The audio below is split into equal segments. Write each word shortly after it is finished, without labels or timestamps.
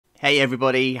Hey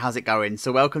everybody, how's it going?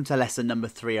 So welcome to lesson number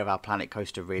 3 of our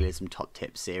Planetcoaster Realism Top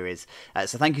Tips series.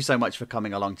 So thank you so much for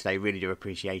coming along today, really do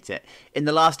appreciate it. In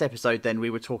the last episode then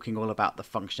we were talking all about the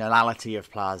functionality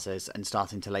of plazas and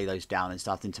starting to lay those down and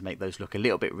starting to make those look a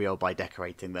little bit real by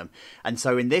decorating them. And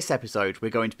so in this episode we're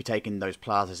going to be taking those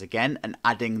plazas again and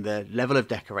adding the level of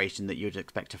decoration that you'd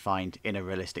expect to find in a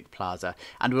realistic plaza.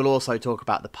 And we'll also talk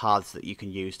about the paths that you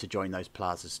can use to join those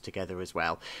plazas together as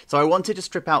well. So I wanted to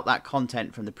strip out that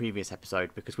content from the previous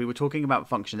episode because we were talking about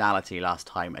functionality last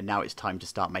time and now it's time to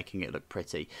start making it look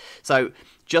pretty. So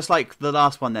just like the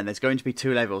last one then, there's going to be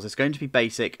 2 levels. There's going to be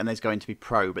basic and there's going to be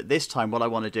pro, but this time what I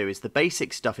want to do is the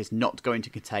basic stuff is not going to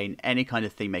contain any kind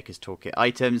of ThemeMakers Toolkit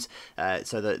items,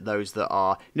 so that those that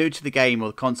are new to the game or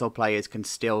the console players can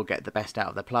still get the best out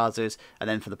of their plazas. And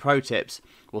then for the pro tips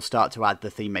we'll start to add the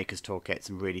ThemeMakers Toolkits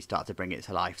and really start to bring it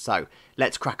to life. So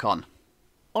let's crack on.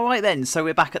 Alright then, so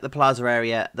we're back at the plaza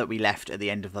area that we left at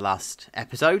the end of the last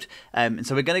episode, and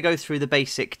so we're going to go through the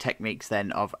basic techniques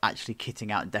then of actually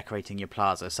kitting out and decorating your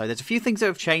plaza. So there's a few things that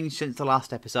have changed since the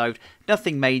last episode,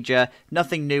 nothing major,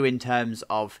 nothing new in terms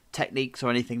of techniques or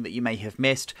anything that you may have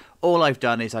missed. All I've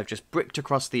done is I've just bricked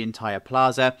across the entire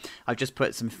plaza, I've just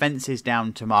put some fences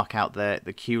down to mark out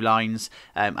the queue lines,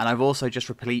 and I've also just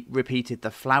repeated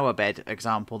the flower bed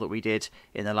example that we did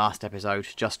in the last episode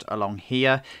just along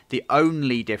here. The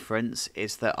only difference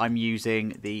is that I'm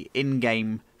using the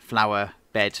in-game flower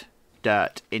bed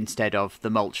dirt instead of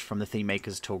the mulch from the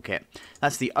ThemeMakers toolkit.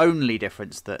 That's the only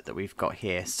difference that we've got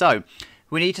here. So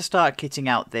we need to start kitting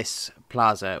out this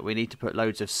plaza. We need to put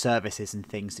loads of services and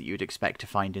things that you'd expect to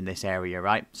find in this area,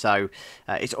 right? So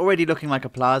it's already looking like a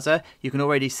plaza. You can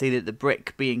already see that the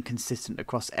brick being consistent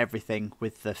across everything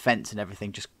with the fence and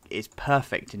everything just is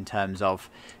perfect in terms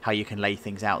of how you can lay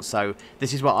things out. So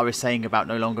this is what I was saying about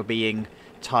no longer being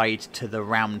tied to the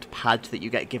round pad that you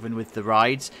get given with the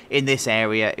rides. In this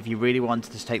area, if you really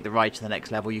wanted to take the ride to the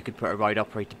next level, you could put a ride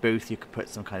operator booth, you could put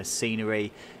some kind of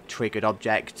scenery, triggered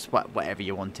objects, whatever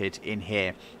you wanted in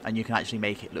here, and you can actually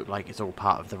make it look like it's all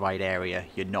part of the ride area.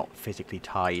 You're not physically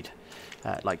tied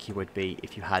like you would be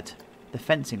if you had the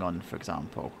fencing on, for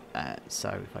example. So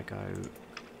if I go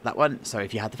that one, so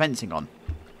if you had the fencing on.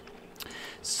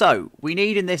 So we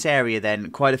need in this area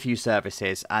then quite a few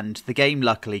services, and the game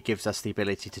luckily gives us the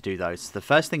ability to do those. The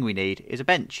first thing we need is a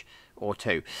bench or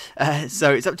 2.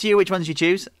 So it's up to you which ones you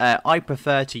choose. I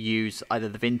prefer to use either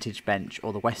the vintage bench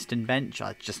or the western bench.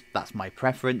 That's my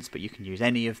preference, but you can use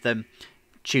any of them.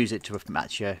 Choose it to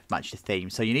match your theme.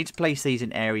 So you need to place these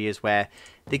in areas where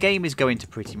the game is going to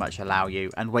pretty much allow you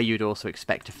and where you'd also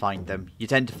expect to find them. You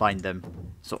tend to find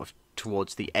them sort of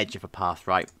towards the edge of a path,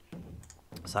 right?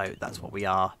 So that's what we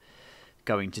are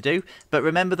going to do. But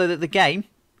remember though that the game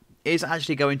is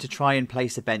actually going to try and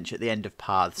place a bench at the end of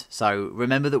paths. So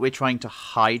remember that we're trying to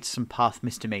hide some path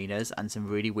misdemeanors and some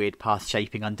really weird path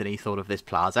shaping underneath all of this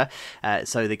plaza.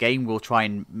 So the game will try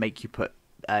and make you put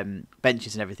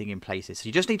benches and everything in places. So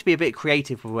you just need to be a bit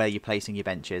creative with where you're placing your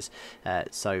benches.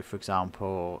 So for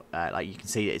example, like you can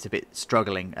see it's a bit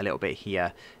struggling a little bit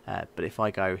here. But if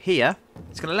I go here,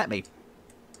 it's going to let me.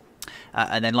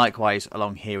 And then likewise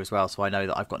along here as well, so I know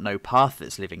that I've got no path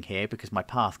that's living here because my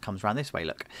path comes around this way,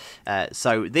 look.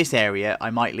 So this area I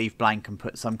might leave blank and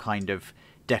put some kind of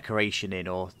decoration in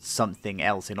or something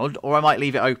else in, or I might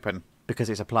leave it open because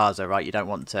it's a plaza, right? You don't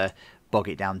want to bog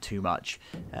it down too much.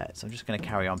 So I'm just going to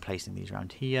carry on placing these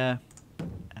around here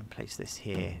and place this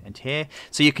here and here.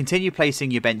 So you continue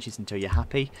placing your benches until you're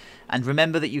happy, and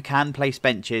remember that you can place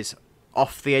benches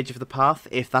off the edge of the path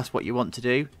if that's what you want to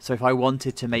do. So if I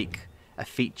wanted to make a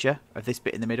feature of this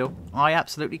bit in the middle, I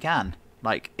absolutely can.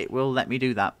 Like, it will let me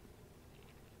do that.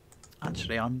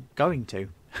 Actually, I'm going to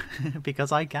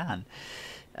because I can.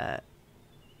 There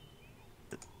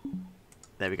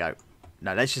we go.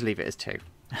 No, let's just leave it as 2.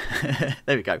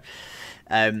 There we go.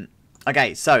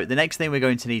 Okay, so the next thing we're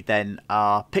going to need then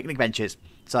are picnic benches.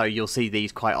 So you'll see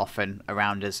these quite often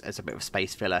around us as a bit of a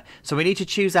space filler. So we need to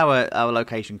choose our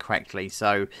location correctly.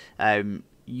 So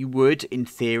you would, in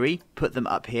theory, put them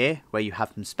up here where you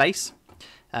have some space.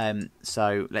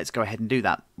 So let's go ahead and do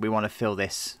that. We want to fill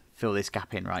this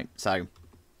gap in, right? So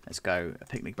let's go a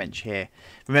picnic bench here.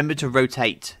 Remember to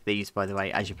rotate these, by the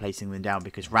way, as you're placing them down,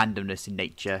 because randomness in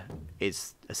nature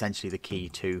is essentially the key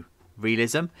to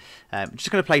realism. I'm just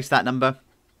going to place that number.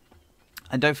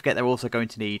 And don't forget they're also going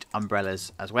to need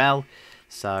umbrellas as well.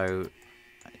 So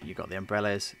you've got the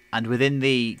umbrellas. And within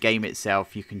the game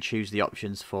itself, you can choose the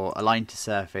options for align to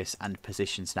surface and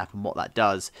position snap. And what that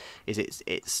does is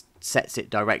it sets it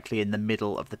directly in the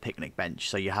middle of the picnic bench.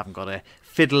 So you haven't got to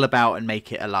fiddle about and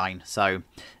make it align. So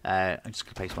I'm just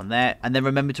going to place one there. And then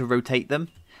remember to rotate them.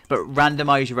 but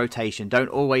randomize your rotation. Don't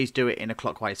always do it in a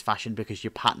clockwise fashion because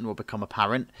your pattern will become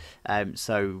apparent.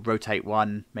 So rotate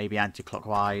one, maybe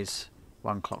anti-clockwise,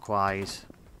 one clockwise,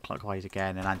 clockwise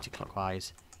again, and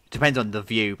anti-clockwise. Depends on the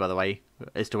view, by the way,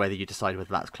 as to whether you decide whether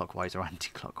that's clockwise or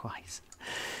anti-clockwise.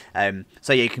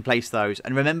 So yeah, you can place those.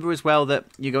 And remember as well that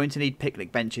you're going to need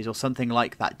picnic benches or something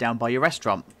like that down by your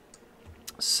restaurant.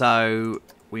 So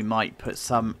we might put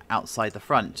some outside the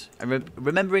front. And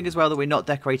remembering as well that we're not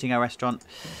decorating our restaurant.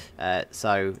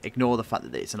 So ignore the fact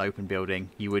that it's an open building.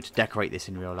 You would decorate this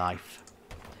in real life.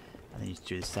 And then you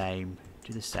do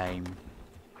the same,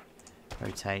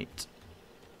 rotate,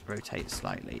 rotate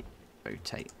slightly,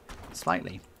 rotate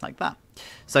slightly, like that.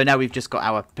 So now we've just got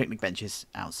our picnic benches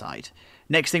outside.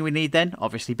 Next thing we need then,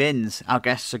 obviously bins. Our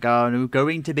guests are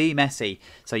going to be messy.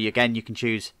 So again, you can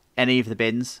choose any of the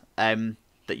bins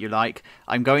that you like.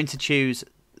 I'm going to choose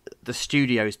the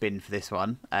Studios bin for this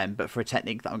one, but for a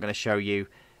technique that I'm going to show you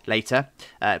later.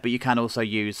 But you can also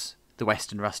use the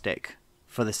Western Rustic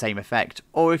for the same effect,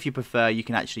 or if you prefer, you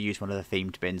can actually use one of the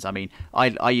themed bins. I mean,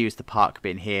 I use the park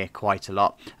bin here quite a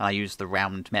lot, and I use the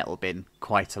round metal bin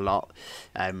quite a lot.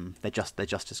 They're just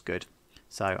as good.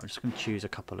 So I'm just going to choose a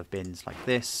couple of bins like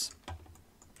this.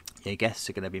 Your guests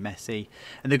are going to be messy,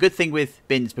 and the good thing with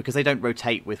bins, because they don't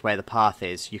rotate with where the path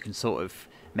is, you can sort of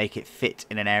make it fit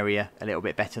in an area a little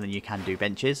bit better than you can do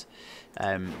benches.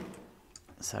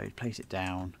 So place it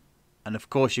down. And of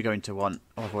course you're going to want...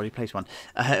 Oh, I've already placed one.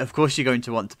 Of course you're going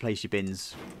to want to place your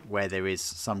bins where there is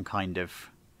some kind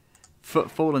of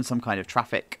footfall and some kind of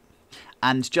traffic.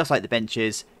 And just like the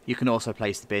benches, you can also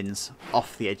place the bins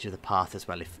off the edge of the path as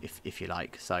well, if you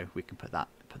like. So we can put that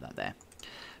there.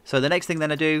 So the next thing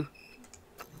then I do,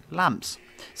 lamps.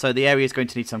 So the area is going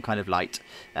to need some kind of light.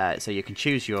 So you can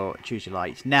choose your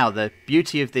light. Now the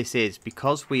beauty of this is,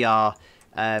 because we are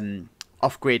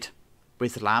off-grid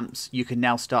with the lamps, you can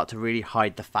now start to really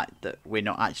hide the fact that we're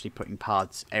not actually putting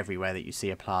paths everywhere that you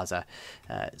see a plaza.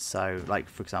 So like,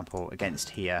 for example, against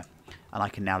here, and I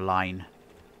can now line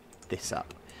this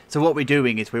up. So what we're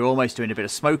doing is we're almost doing a bit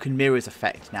of smoke and mirrors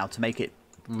effect now to make it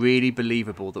really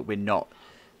believable that we're not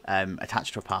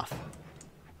attached to a path.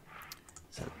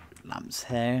 So lamps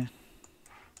here,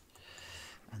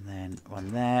 and then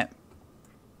one there,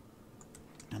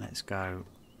 and let's go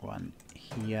one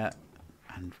here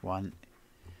and one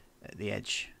at the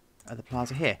edge of the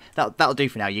plaza here. That'll do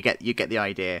for now. You get the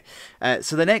idea.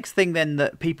 So the next thing then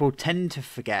that people tend to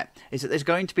forget is that there's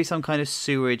going to be some kind of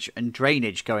sewerage and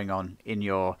drainage going on in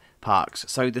your parks.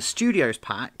 So the Studios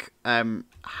pack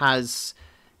has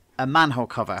a manhole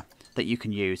cover that you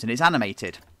can use, and it's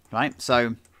animated, right?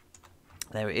 So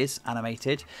there it is,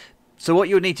 animated. So what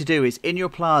you'll need to do is, in your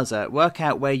plaza, work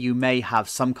out where you may have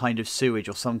some kind of sewage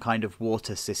or some kind of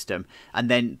water system, and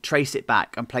then trace it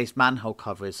back and place manhole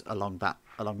covers along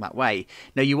that way.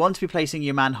 Now you want to be placing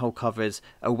your manhole covers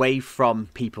away from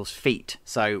people's feet.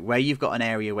 So where you've got an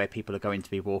area where people are going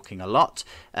to be walking a lot,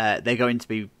 they're going to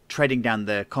be treading down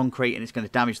the concrete, and it's going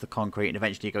to damage the concrete, and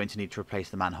eventually you're going to need to replace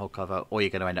the manhole cover, or you're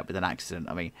going to end up with an accident.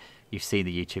 I mean, you've seen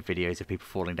the YouTube videos of people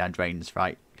falling down drains,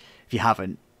 right? If you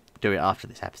haven't, do it after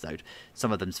this episode.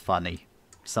 Some of them's funny,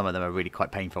 some of them are really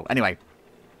quite painful. Anyway,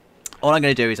 all I'm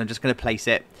going to do is I'm just going to place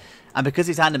it, and because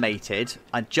it's animated,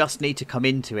 I just need to come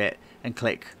into it and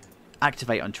click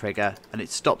activate on trigger, and it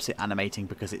stops it animating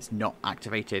because it's not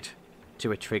activated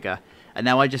to a trigger. And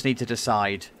now I just need to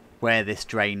decide where this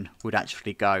drain would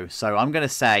actually go. So I'm going to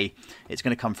say it's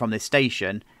going to come from this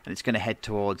station, and it's going to head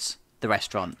towards the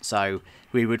restaurant. So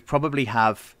we would probably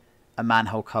have a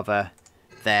manhole cover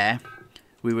there.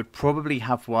 We would probably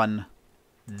have one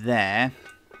there,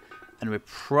 and we're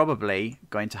probably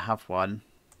going to have one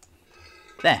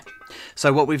there.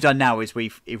 So what we've done now is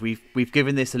we've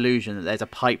given this illusion that there's a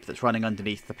pipe that's running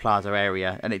underneath the plaza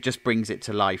area, and it just brings it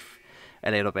to life a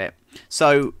little bit.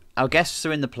 So our guests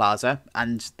are in the plaza,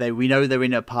 and we know they're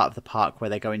in a part of the park where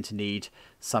they're going to need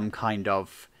some kind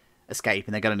of escape,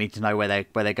 and they're going to need to know where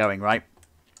they're going, right?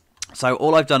 So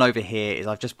all I've done over here is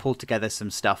I've just pulled together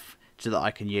some stuff so that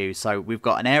I can use. So we've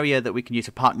got an area that we can use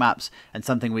for park maps, and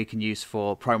something we can use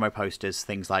for promo posters,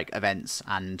 things like events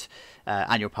and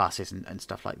annual passes and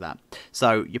stuff like that.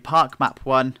 So your park map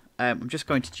one, I'm just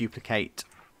going to duplicate.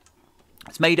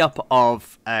 It's made up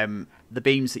of the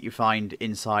beams that you find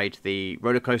inside the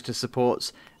roller coaster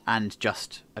supports and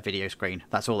just a video screen.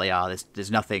 That's all they are.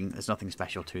 There's nothing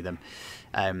special to them.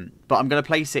 But I'm going to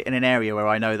place it in an area where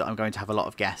I know that I'm going to have a lot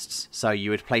of guests. So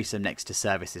you would place them next to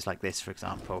services like this, for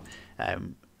example.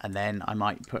 And then I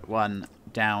might put one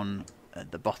down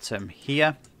at the bottom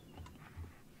here,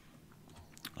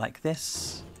 like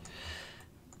this.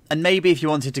 And maybe if you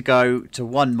wanted to go to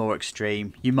one more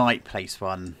extreme, you might place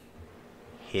one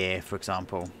here, for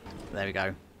example. There we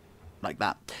go, like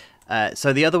that.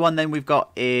 So the other one then we've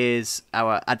got is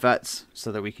our adverts,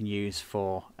 so that we can use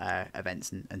for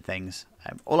events and things.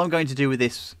 All I'm going to do with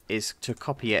this is to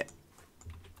copy it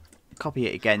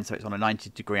again, so it's on a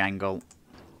 90-degree angle.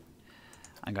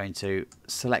 I'm going to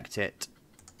select it,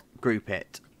 group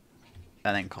it,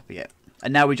 and then copy it.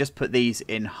 And now we just put these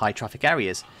in high traffic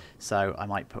areas. So I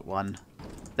might put one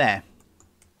there,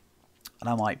 and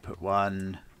I might put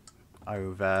one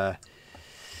over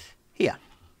here.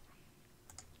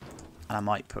 And I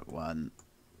might put one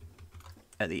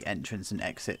at the entrance and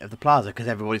exit of the plaza, because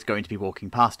everybody's going to be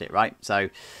walking past it, right? So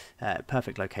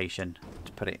perfect location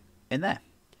to put it in there.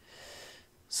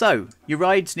 So your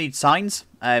rides need signs,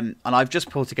 and I've just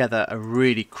pulled together a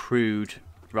really crude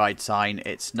ride sign.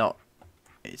 It's not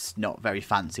very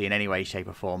fancy in any way, shape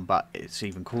or form, but it's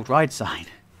even called ride sign.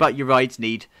 But your rides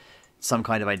need some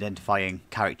kind of identifying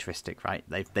characteristic, right?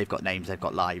 They've got names, they've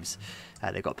got lives,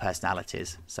 they've got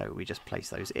personalities. So we just place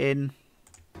those in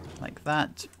like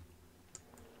that,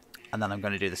 and then I'm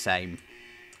going to do the same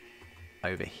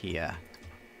over here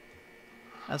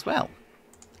as well,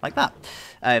 like that.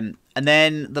 And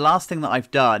then the last thing that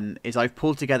I've done is I've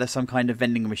pulled together some kind of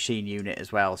vending machine unit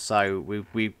as well. So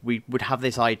we would have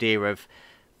this idea of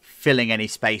filling any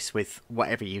space with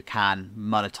whatever you can,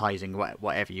 monetizing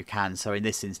whatever you can. So in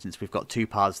this instance, we've got two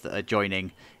paths that are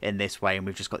joining in this way, and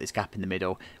we've just got this gap in the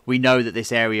middle. We know that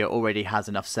this area already has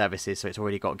enough services, so it's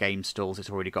already got game stalls, it's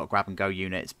already got grab and go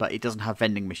units, but it doesn't have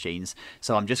vending machines.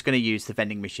 So I'm just going to use the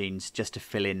vending machines just to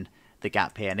fill in the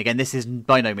gap here. And again, this is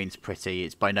by no means pretty,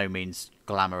 it's by no means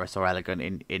glamorous or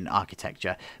elegant in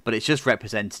architecture, but it's just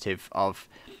representative of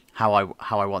how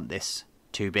I want this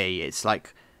to be. It's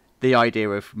like the idea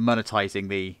of monetizing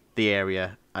the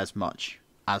area as much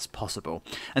as possible.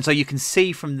 And so you can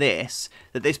see from this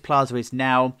that this plaza is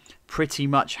now pretty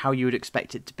much how you would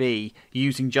expect it to be,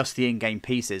 using just the in-game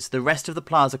pieces. The rest of the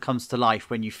plaza comes to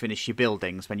life when you finish your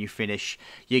buildings, when you finish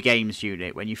your games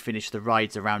unit, when you finish the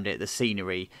rides around it, the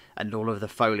scenery and all of the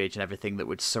foliage and everything that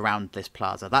would surround this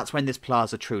plaza. That's when this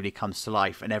plaza truly comes to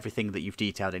life, and everything that you've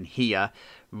detailed in here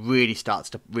really starts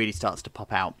to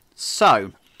pop out.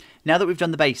 So now that we've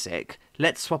done the basic,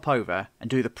 let's swap over and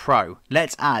do the pro.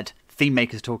 Let's add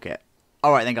ThemeMakers Toolkit.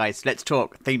 Alright then guys, let's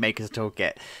talk ThemeMakers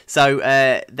Toolkit. So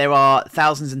there are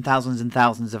thousands and thousands and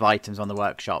thousands of items on the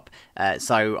workshop.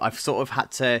 So I've sort of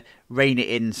had to rein it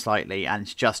in slightly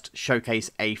and just showcase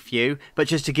a few. But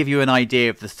just to give you an idea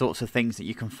of the sorts of things that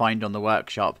you can find on the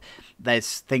workshop,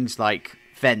 there's things like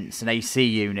vents and AC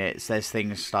units. There's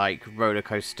things like roller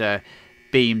coaster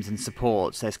beams and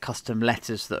supports. There's custom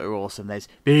letters that are awesome. There's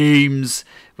beams,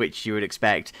 which you would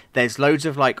expect. There's loads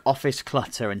of like office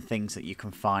clutter and things that you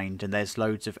can find, and there's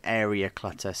loads of area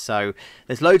clutter. So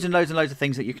there's loads and loads and loads of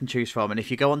things that you can choose from, and if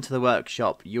you go onto the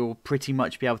workshop, you'll pretty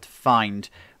much be able to find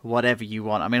whatever you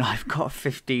want. I mean, I've got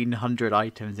 1,500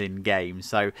 items in game,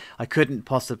 so I couldn't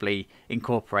possibly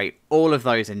incorporate all of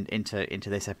those into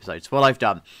this episode. So what I've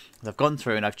done is I've gone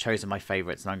through and I've chosen my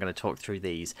favourites, and I'm going to talk through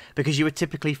these because you would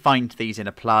typically find these in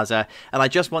a plaza, and I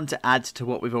just want to add to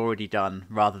what we've already done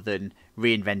rather than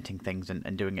reinventing things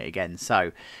and doing it again.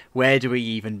 So where do we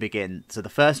even begin? So the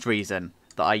first reason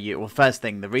that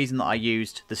the reason that I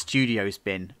used the Studios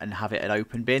bin and have it an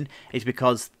open bin is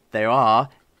because there are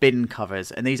bin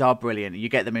covers, and these are brilliant. You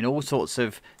get them in all sorts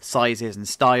of sizes and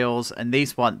styles, and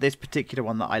this particular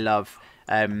one that I love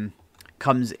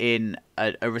comes in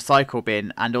a recycle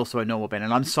bin and also a normal bin.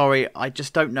 And I'm sorry, I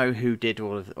just don't know who did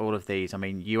all of these. I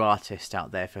mean, you artists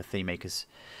out there for ThemeMakers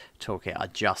Toolkit are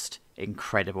just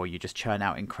incredible. You just churn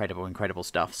out incredible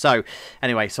stuff. So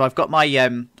anyway, so I've got my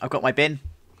bin,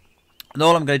 and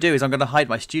all I'm going to do is I'm going to hide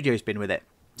my Studios bin with it.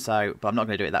 So, but I'm not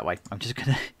going to do it that way. I'm just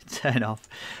going to turn off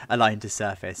Align to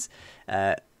Surface,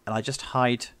 and I just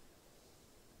hide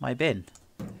my bin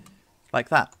like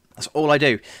that. That's all I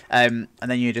do. And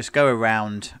then you just go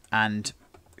around and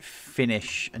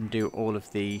finish and do all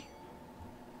of the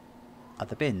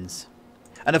other bins.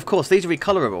 And of course, these are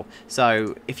recolorable.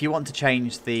 So if you want to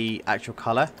change the actual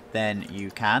color, then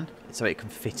you can, so it can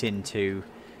fit into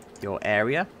your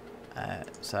area.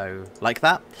 So like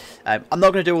that. I'm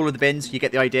not going to do all of the bins, you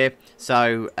get the idea.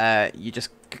 So you just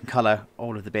can colour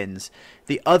all of the bins.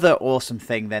 The other awesome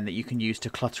thing then that you can use to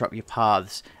clutter up your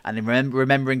paths, and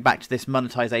remembering back to this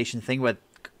monetization thing where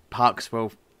parks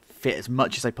will fit as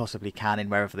much as they possibly can in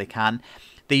wherever they can,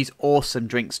 these awesome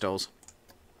drink stalls.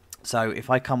 So if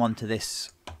I come onto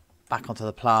this, back onto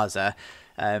the plaza,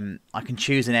 I can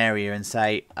choose an area and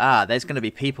say, there's going to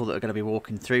be people that are going to be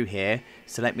walking through here,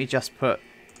 so let me just put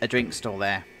a drink stall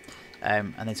there.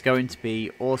 And there's going to be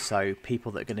also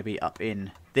people that are going to be up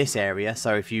in this area.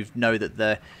 So if you know that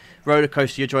the roller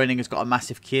coaster you're joining has got a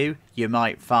massive queue, you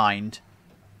might find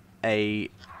a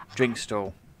drink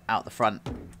stall out the front.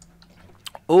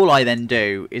 All I then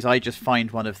do is I just find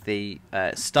one of the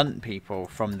stunt people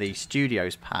from the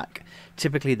studios pack,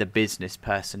 typically the business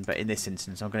person, but in this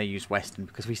instance I'm going to use Western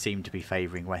because we seem to be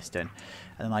favouring Western.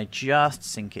 And then I just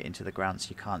sink it into the ground so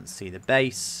you can't see the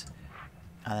base.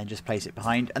 And then just place it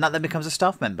behind, and that then becomes a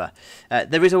staff member.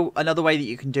 There is another way that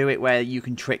you can do it, where you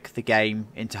can trick the game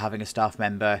into having a staff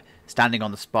member standing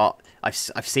on the spot. I've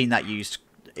seen that used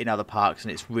in other parks,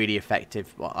 and it's really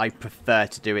effective. Well, I prefer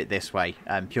to do it this way,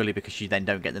 purely because you then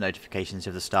don't get the notifications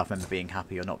of the staff member being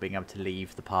happy or not being able to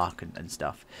leave the park and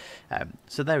stuff.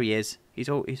 So there he is. He's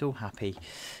all happy.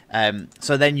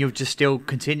 So then you're just still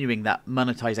continuing that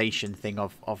monetization thing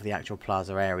of the actual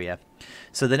plaza area.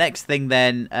 So the next thing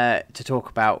then to talk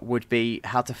about would be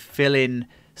how to fill in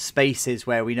spaces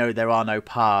where we know there are no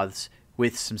paths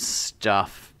with some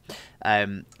stuff.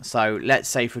 So let's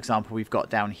say, for example, we've got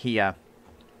down here,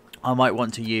 I might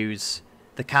want to use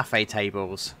the cafe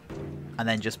tables and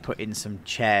then just put in some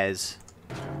chairs.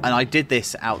 And I did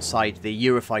this outside the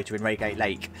Eurofighter in Reigate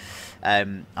Lake.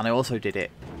 And I also did it,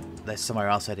 there's somewhere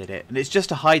else I did it. And it's just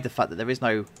to hide the fact that there is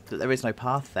no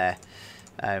path there.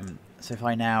 So if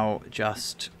I now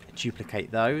just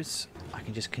duplicate those, I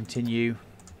can just continue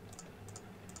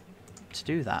to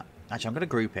do that. Actually, I'm going to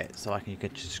group it so you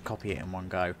could just copy it in one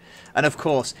go. And of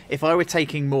course, if I were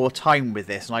taking more time with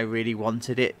this and I really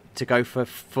wanted it to go for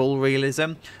full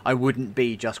realism, I wouldn't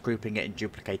be just grouping it and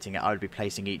duplicating it. I would be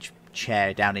placing each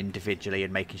chair down individually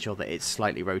and making sure that it's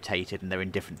slightly rotated and they're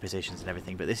in different positions and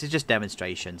everything. But this is just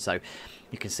demonstration, so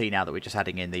you can see now that we're just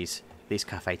adding in these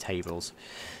cafe tables.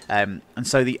 And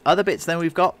so the other bits then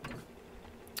we've got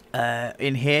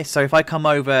in here. So if I come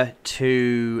over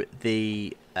to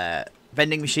the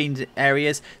vending machines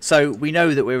areas, so we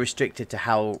know that we're restricted to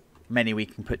how many we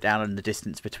can put down and the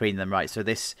distance between them, right? So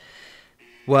this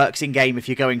works in game if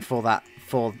you're going for that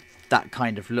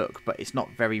kind of look, but it's not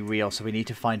very real, so we need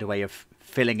to find a way of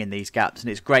filling in these gaps. And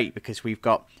it's great because we've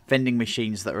got vending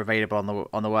machines that are available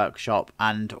on the workshop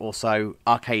and also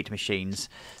arcade machines.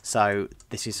 So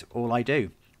this is all I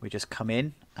do. We just come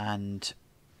in and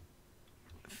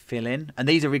fill in, and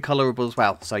these are recolorable as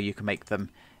well, so you can make them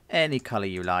any color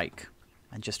you like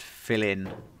and just fill in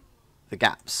the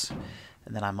gaps.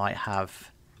 And then I might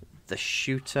have the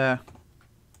shooter,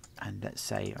 and let's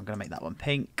say I'm going to make that one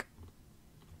pink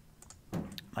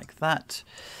like that.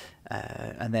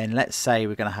 And then let's say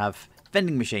we're going to have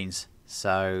vending machines,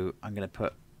 so I'm going to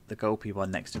put the gulpy one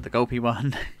next to the gulpy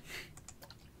one.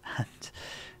 And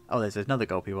oh, there's another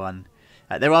gulpy one.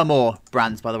 There are more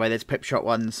brands, by the way. There's Pip Shot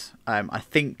ones. I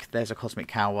think there's a Cosmic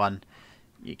Cow one.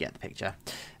 You get the picture.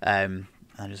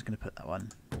 I'm just going to put that one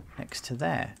next to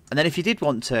there. And then if you did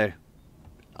want to,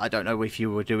 I don't know if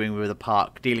you were dealing with a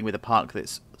park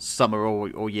that's summer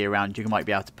or year round, you might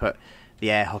be able to put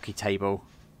the air hockey table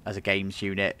as a games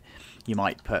unit. You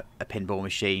might put a pinball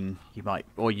machine.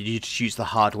 Or you just use the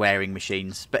hard wearing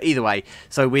machines. But either way,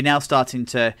 so we're now starting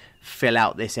to fill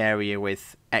out this area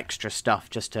with extra stuff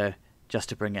just to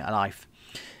bring it alive.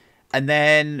 And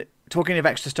then talking of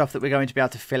extra stuff that we're going to be able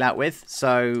to fill out with,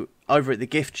 so over at the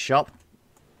gift shop,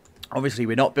 obviously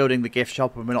we're not building the gift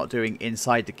shop and we're not doing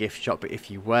inside the gift shop, but if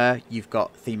you were, you've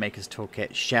got ThemeMakers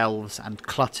Toolkit shelves and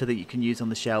clutter that you can use on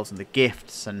the shelves, and the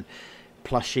gifts and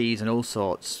plushies and all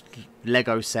sorts,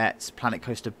 Lego sets,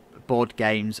 Planetcoaster board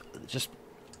games, just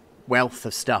wealth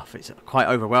of stuff. It's quite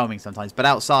overwhelming sometimes. But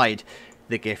outside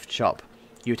the gift shop,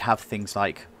 you'd have things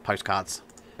like postcards.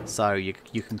 So you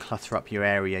can clutter up your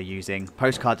area using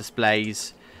postcard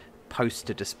displays,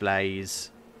 poster displays,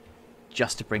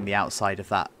 just to bring the outside of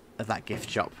that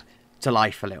gift shop to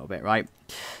life a little bit, right?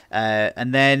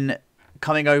 And then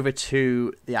coming over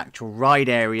to the actual ride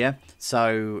area,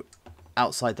 so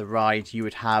outside the ride you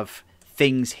would have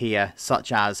things here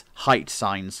such as height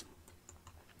signs.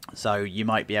 So you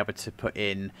might be able to put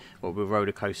in what will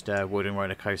roller coaster, wooden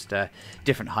roller coaster,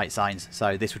 different height signs.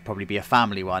 So this would probably be a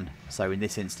family one. So in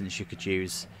this instance, you could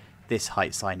use this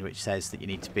height sign, which says that you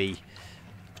need to be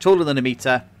taller than a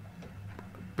meter.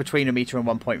 Between a meter and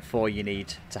 1.4, you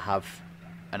need to have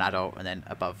an adult, and then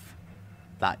above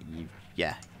that, you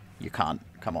can't.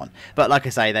 Come on. But like I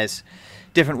say, there's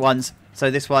different ones.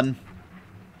 So this one,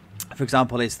 for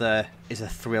example, is a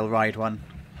thrill ride one.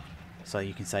 So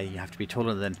you can say you have to be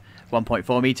taller than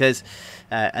 1.4 meters.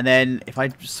 And then if I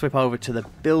swip over to the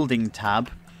building tab,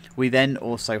 we then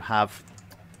also have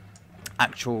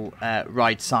actual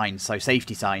ride signs, so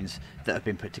safety signs that have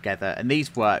been put together. And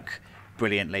these work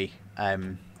brilliantly.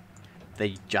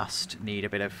 they just need a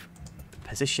bit of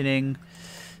positioning.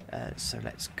 So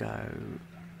let's go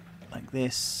like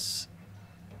this.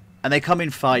 And they come in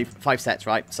five sets,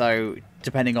 right? So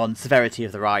depending on severity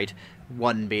of the ride,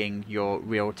 1 being your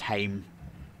real tame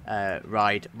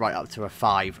ride, right up to a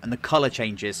 5. And the colour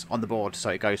changes on the board, so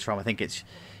it goes from, I think it's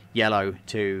yellow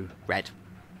to red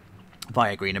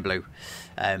via green and blue.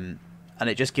 And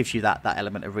it just gives you that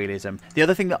element of realism. The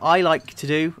other thing that I like to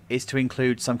do is to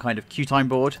include some kind of queue time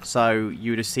board. So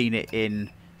you would have seen it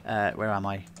in... where am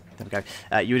I? There we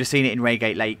go. You would have seen it in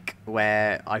Reigate Lake,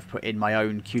 where I've put in my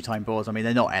own queue time boards. I mean,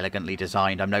 they're not elegantly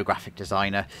designed. I'm no graphic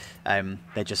designer.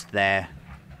 They're just there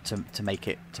to make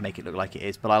it look like it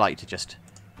is. But I like to just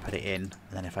put it in, and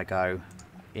then if I go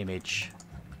image,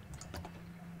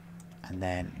 and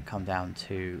then come down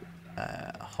to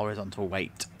horizontal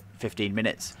wait 15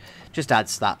 minutes, just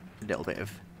adds that little bit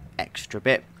of extra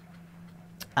bit.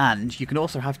 And you can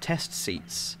also have test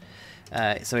seats.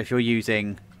 So if you're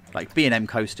using like B&M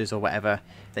coasters or whatever,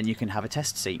 then you can have a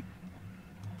test seat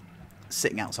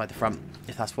sitting outside the front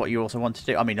if that's what you also want to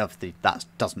do. I mean, obviously that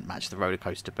doesn't match the roller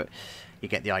coaster, but you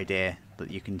get the idea that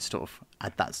you can sort of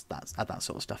add that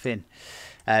sort of stuff in.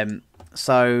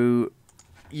 So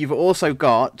you've also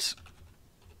got,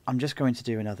 I'm just going to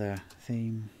do another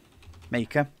theme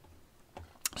maker.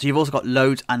 So you've also got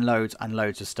loads and loads and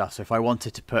loads of stuff. So if I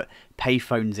wanted to put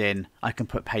payphones in, I can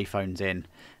put payphones in.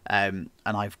 And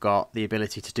I've got the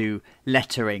ability to do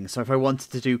lettering. So if I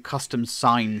wanted to do custom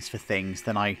signs for things,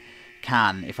 then I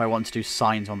can. If I want to do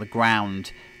signs on the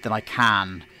ground, then I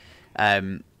can.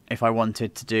 If I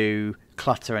wanted to do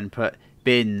clutter and put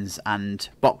bins and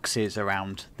boxes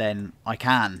around, then I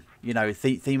can. You know,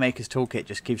 ThemeMakers Toolkit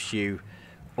just gives you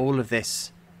all of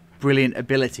this brilliant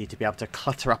ability to be able to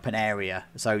clutter up an area.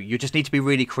 So you just need to be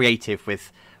really creative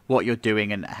with what you're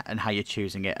doing and how you're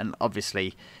choosing it. And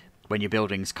obviously, when your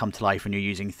buildings come to life and you're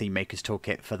using ThemeMakers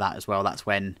Toolkit for that as well, that's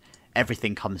when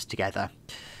everything comes together.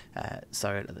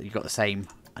 So you've got the same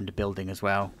under building as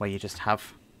well, where you just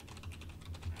have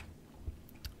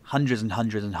hundreds and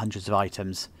hundreds and hundreds of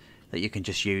items that you can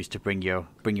just use to bring your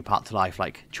part to life,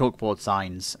 like chalkboard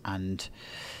signs and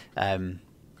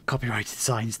copyrighted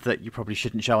signs that you probably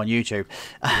shouldn't show on YouTube,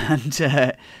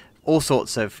 and all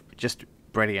sorts of just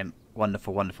brilliant,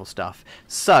 wonderful, wonderful stuff.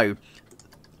 So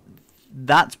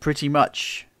that's pretty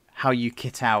much how you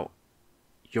kit out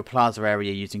your plaza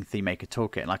area using ThemeMaker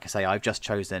Toolkit. And like I say, I've just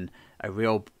chosen a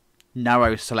real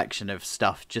narrow selection of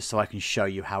stuff just so I can show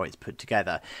you how it's put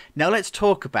together. Now let's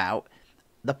talk about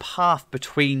the path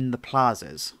between the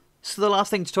plazas. So the last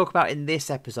thing to talk about in this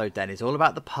episode then is all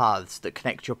about the paths that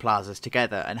connect your plazas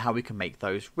together and how we can make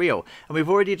those real. And we've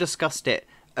already discussed it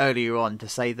earlier on to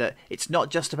say that it's not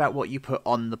just about what you put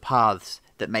on the paths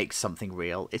that makes something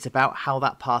real. It's about how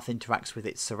that path interacts with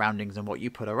its surroundings and what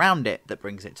you put around it that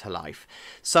brings it to life.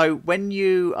 So when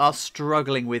you are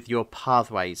struggling with your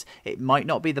pathways, it might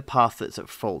not be the path that's at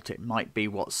fault. It might be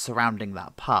what's surrounding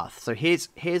that path. So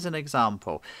here's an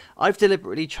example. I've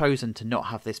deliberately chosen to not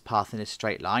have this path in a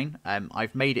straight line.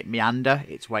 I've made it meander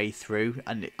its way through,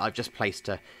 and I've just placed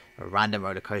a random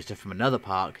roller coaster from another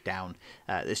park down.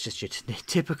 It's just your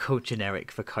typical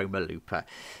generic Vekoma looper.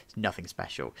 It's nothing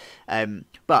special.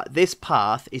 But this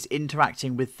path is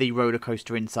interacting with the roller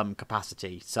coaster in some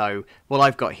capacity. So what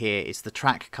I've got here is the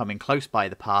track coming close by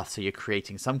the path, so you're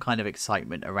creating some kind of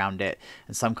excitement around it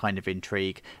and some kind of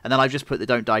intrigue. And then I've just put the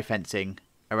don't die fencing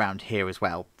around here as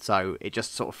well, so it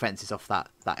just sort of fences off that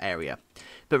area.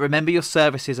 But remember your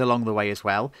services along the way as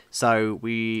well. So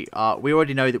we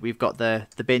already know that we've got the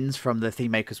bins from the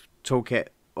ThemeMakers Toolkit,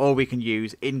 or we can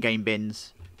use in-game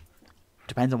bins.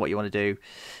 Depends on what you want to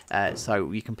do.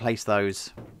 So you can place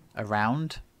those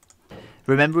around.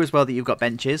 Remember as well that you've got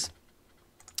benches.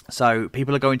 So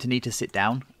people are going to need to sit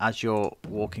down as you're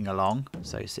walking along.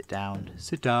 So sit down,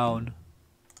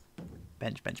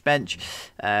 bench, bench, bench.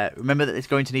 Remember that it's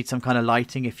going to need some kind of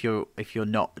lighting if you're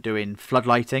not doing flood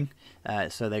lighting.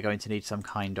 So they're going to need some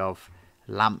kind of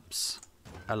lamps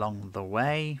along the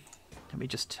way. Let me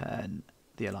just turn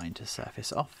the align to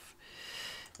surface off.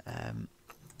 And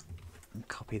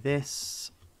copy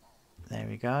this. There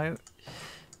we go.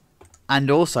 And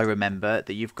also remember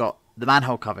that you've got the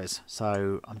manhole covers.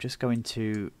 So I'm just going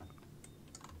to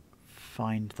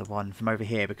find the one from over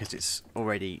here because it's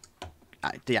already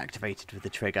deactivated with the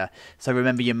trigger. So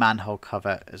remember your manhole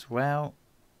cover as well.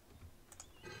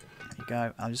 There you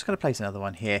go. I'm just going to place another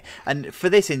one here. And for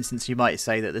this instance, you might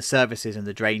say that the services and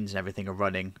the drains and everything are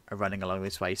running along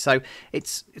this way. So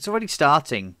it's already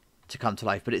starting to come to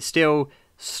life, but it's still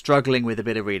struggling with a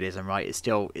bit of realism, right? It's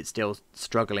still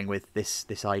struggling with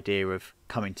this idea of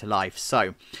coming to life.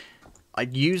 So I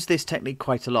use this technique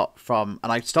quite a lot and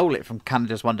I stole it from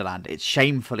Canada's Wonderland. It's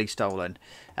shamefully stolen.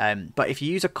 But if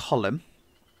you use a column,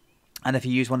 and if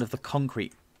you use one of the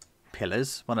concrete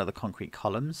pillars, one of the concrete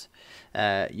columns,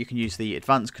 you can use the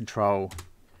advanced control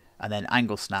and then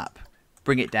angle snap,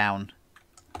 bring it down,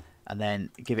 and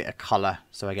then give it a color.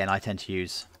 So again, I tend to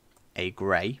use a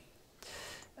grey,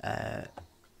 and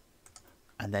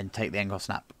then take the angle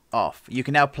snap off. You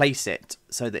can now place it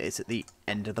so that it's at the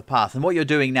end of the path. And what you're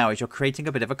doing now is you're creating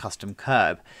a bit of a custom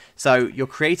curb. So you're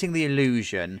creating the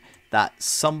illusion that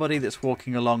somebody that's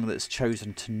walking along that's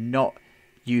chosen to not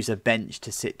use a bench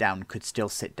to sit down could still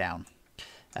sit down.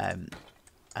 And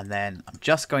then I'm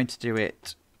just going to do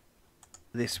it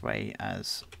this way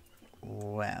as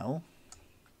well.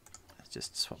 Let's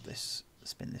just swap this,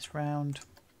 spin this round.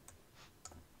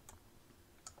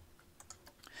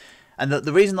 And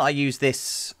the reason that I use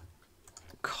this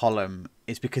column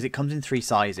is because it comes in 3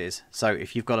 sizes. So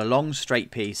if you've got a long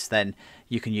straight piece, then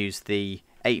you can use the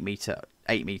 8 meter,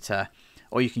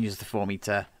 or you can use the 4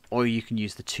 meter, or you can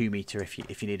use the 2 meter if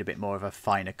you need a bit more of a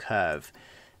finer curve,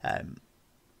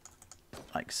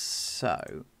 like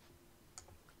so.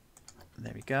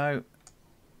 There we go.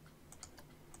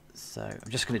 So I'm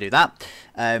just going to do that.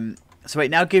 So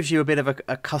it now gives you a bit of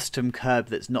a custom curb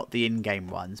that's not the in-game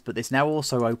ones, but this now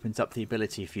also opens up the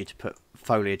ability for you to put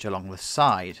foliage along the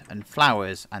side and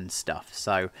flowers and stuff.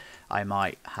 So I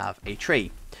might have a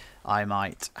tree. I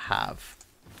might have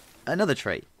another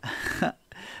tree.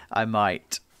 I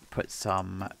might put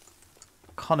some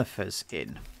conifers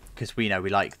in, because we know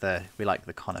we like the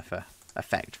conifer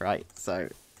effect, right? So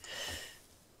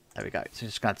there we go. So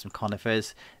just add some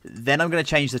conifers. Then I'm going to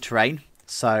change the terrain.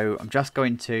 So I'm just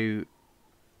going to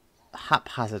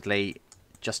haphazardly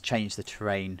just change the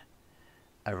terrain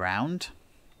around.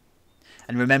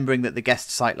 And remembering that the guest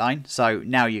sightline, so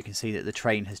now you can see that the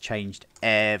terrain has changed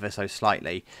ever so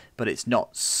slightly, but it's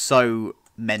not so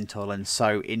mental and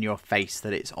so in your face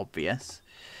that it's obvious.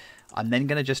 I'm then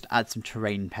going to just add some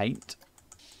terrain paint.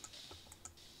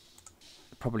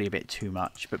 Probably a bit too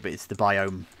much, but it's the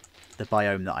biome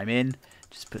that I'm in.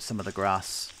 Just put some of the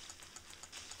grass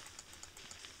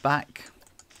back.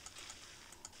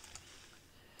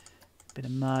 Bit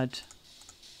of mud.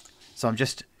 So I'm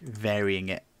just varying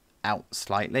it out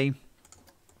slightly.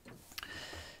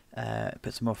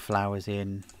 Put some more flowers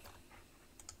in.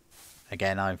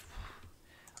 Again, I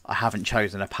haven't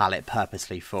chosen a palette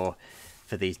purposely for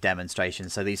these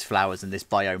demonstrations, so these flowers and this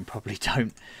biome probably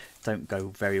don't go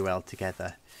very well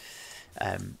together.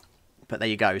 But there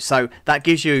you go. So that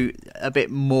gives you a bit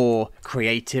more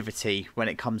creativity when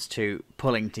it comes to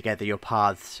pulling together your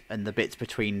paths and the bits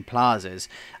between plazas.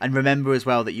 And remember as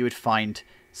well that you would find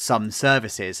some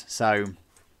services. So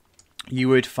you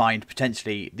would find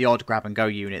potentially the odd grab and go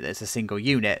unit that's a single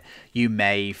unit. You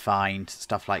may find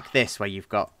stuff like this where you've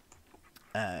got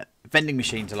vending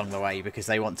machines along the way because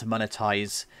they want to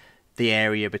monetize the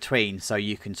area between, so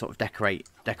you can sort of decorate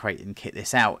and kit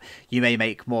this out. You may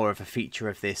make more of a feature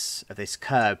of this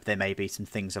curb. There may be some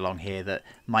things along here that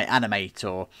might animate,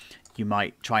 or you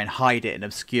might try and hide it and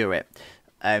obscure it.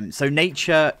 So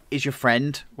nature is your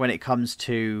friend when it comes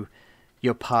to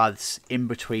your paths in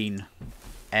between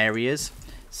areas.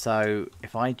 So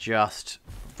if I just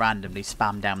randomly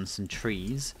spam down some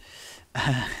trees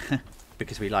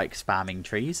because we like spamming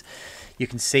trees, you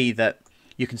can see that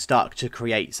you can start to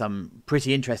create some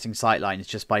pretty interesting sightlines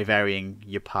just by varying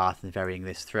your path and varying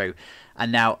this through.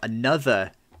 And now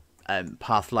another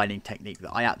path lining technique that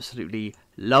I absolutely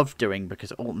love doing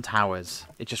because Alton Towers,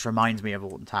 it just reminds me of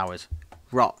Alton Towers,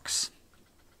 rocks.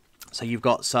 So you've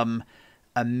got some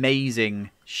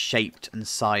amazing shaped and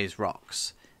sized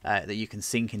rocks that you can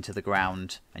sink into the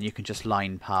ground, and you can just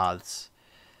line paths.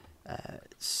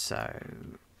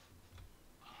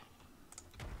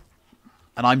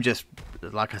 And I'm just,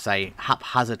 like I say,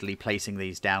 haphazardly placing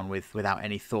these down without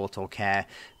any thought or care.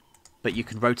 But you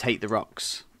can rotate the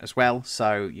rocks as well,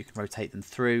 so you can rotate them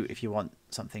through if you want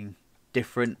something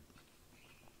different.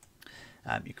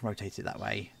 You can rotate it that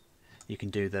way. You can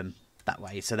do them that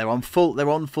way. So they're on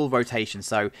full rotation.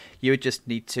 So you would just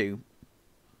need to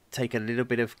take a little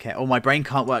bit of care. Oh, my brain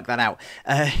can't work that out.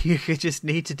 You just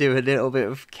need to do a little bit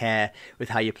of care with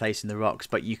how you're placing the rocks.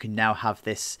 But you can now have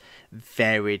this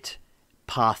varied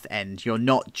path end. You're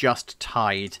not just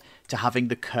tied to having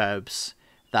the curbs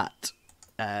that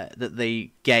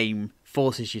the game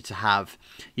forces you to have.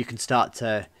 You can start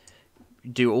to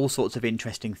do all sorts of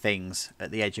interesting things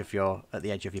at the edge of your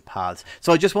paths.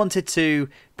 So I just wanted to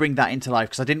bring that into life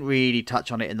because I didn't really touch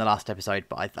on it in the last episode,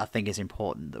 but I think it's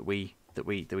important that we that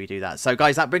we do that. So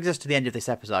guys, that brings us to the end of this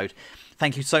episode.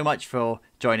 Thank you so much for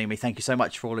joining me. Thank you so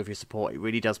much for all of your support. It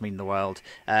really does mean the world.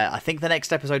 I think the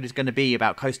next episode is going to be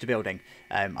about coaster building.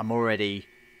 I'm already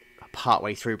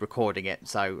partway through recording it,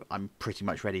 so I'm pretty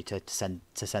much ready to send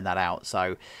that out.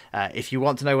 So if you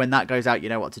want to know when that goes out, you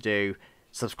know what to do.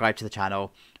 Subscribe to the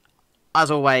channel. As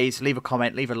always, leave a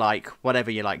comment, leave a like, whatever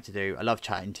you like to do. I love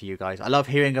chatting to you guys. I love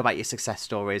hearing about your success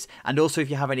stories. And also, if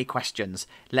you have any questions,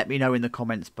 let me know in the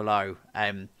comments below.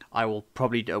 I will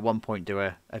probably at one point do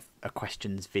a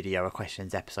questions video, a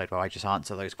questions episode where I just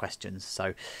answer those questions.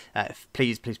 So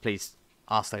please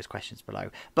ask those questions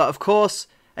below. But of course,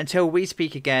 until we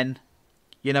speak again,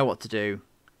 you know what to do.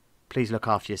 Please look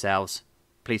after yourselves.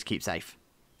 Please keep safe.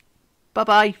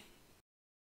 Bye-bye.